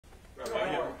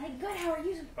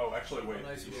Actually, wait,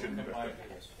 you shouldn't have my...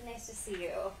 Nice to see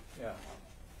you. Yeah.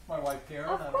 My wife, Karen.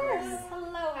 Of course.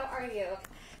 Hello, how are you?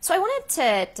 So I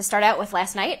wanted to start out with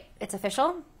last night. It's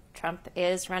official. Trump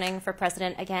is running for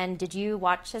president again. Did you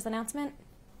watch his announcement?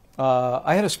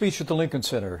 I had a speech at the Lincoln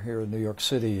Center here in New York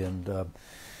City, and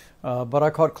but I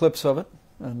caught clips of it.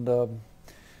 And you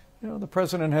know, the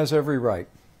president has every right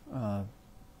to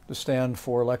stand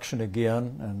for election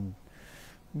again.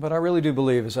 But I really do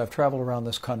believe, as I've traveled around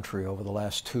this country over the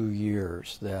last 2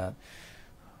 years, that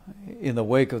in the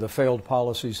wake of the failed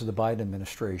policies of the Biden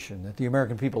administration, that the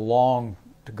American people long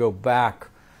to go back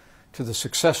to the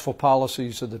successful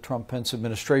policies of the Trump-Pence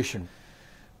administration.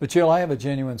 But Jill, I have a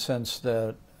genuine sense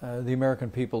that the American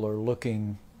people are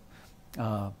looking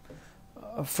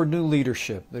for new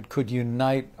leadership that could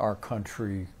unite our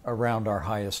country around our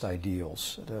highest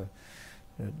ideals,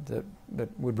 that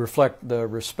would reflect the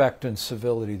respect and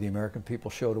civility the American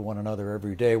people show to one another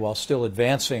every day while still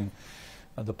advancing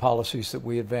the policies that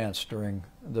we advanced during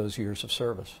those years of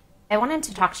service. I wanted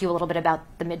to talk to you a little bit about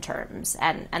the midterms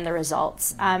and the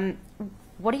results.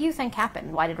 What do you think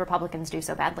happened? Why did Republicans do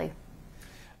so badly?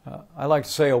 I like to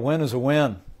say a win is a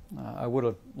win. I would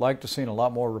have liked to seen a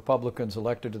lot more Republicans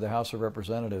elected to the House of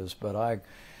Representatives, but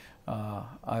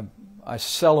I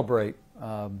celebrate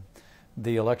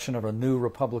the election of a new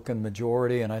Republican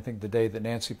majority, and I think the day that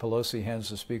Nancy Pelosi hands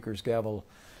the Speaker's gavel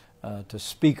to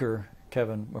Speaker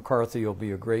Kevin McCarthy will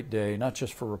be a great day, not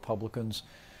just for Republicans,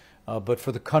 but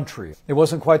for the country. It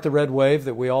wasn't quite the red wave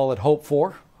that we all had hoped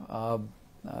for. I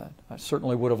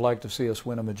certainly would have liked to see us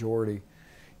win a majority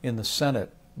in the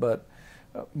Senate, but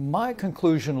my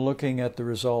conclusion looking at the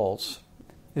results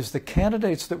is the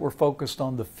candidates that were focused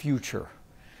on the future,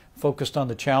 focused on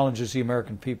the challenges the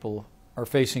American people are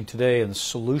facing today and the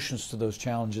solutions to those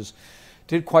challenges,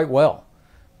 did quite well.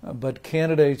 But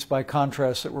candidates, by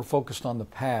contrast, that were focused on the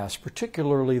past,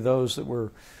 particularly those that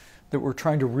were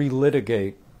trying to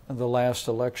relitigate the last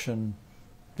election,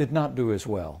 did not do as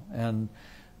well. And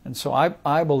so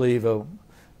I believe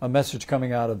a message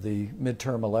coming out of the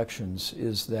midterm elections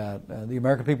is that the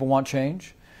American people want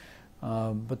change,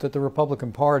 but that the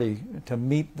Republican Party, to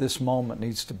meet this moment,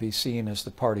 needs to be seen as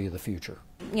the party of the future.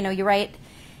 You know, you write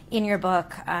in your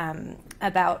book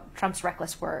about Trump's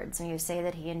reckless words, and you say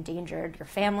that he endangered your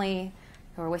family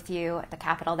who were with you at the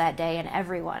Capitol that day and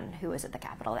everyone who was at the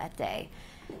Capitol that day.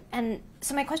 And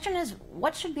so my question is,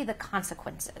 what should be the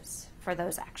consequences for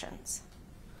those actions?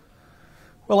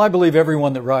 Well, I believe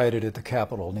everyone that rioted at the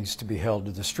Capitol needs to be held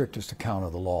to the strictest account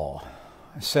of the law.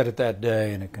 I said it that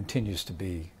day, and it continues to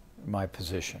be my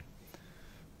position.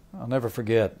 I'll never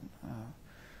forget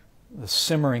the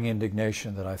simmering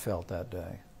indignation that I felt that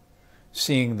day,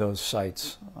 seeing those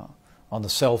sights on the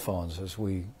cell phones as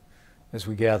we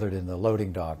gathered in the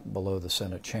loading dock below the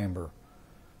Senate chamber.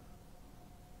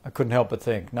 I couldn't help but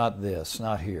think, not this,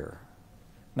 not here,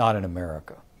 not in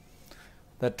America.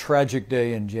 That tragic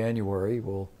day in January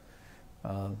will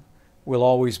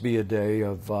always be a day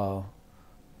of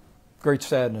great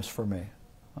sadness for me.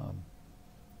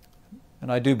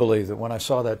 And I do believe that when I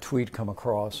saw that tweet come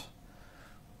across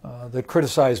that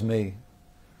criticized me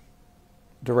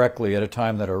directly at a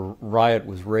time that a riot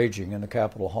was raging in the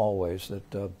Capitol hallways,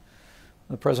 that the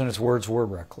president's words were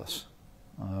reckless,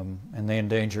 and they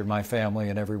endangered my family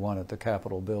and everyone at the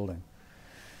Capitol building.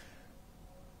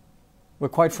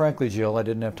 But quite frankly, Jill, I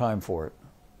didn't have time for it.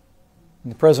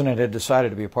 And the president had decided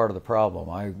to be a part of the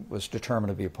problem. I was determined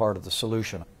to be a part of the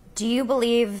solution. Do you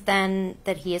believe then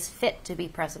that he is fit to be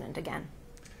president again?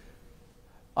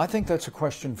 I think that's a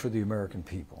question for the American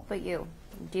people. But you?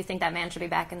 Do you think that man should be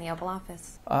back in the Oval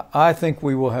Office? I think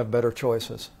we will have better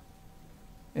choices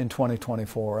in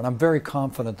 2024, and I'm very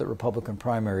confident that Republican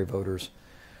primary voters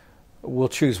will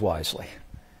choose wisely.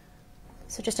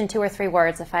 So just in 2 or 3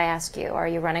 words, if I ask you, are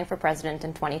you running for president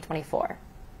in 2024?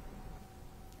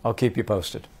 I'll keep you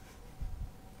posted.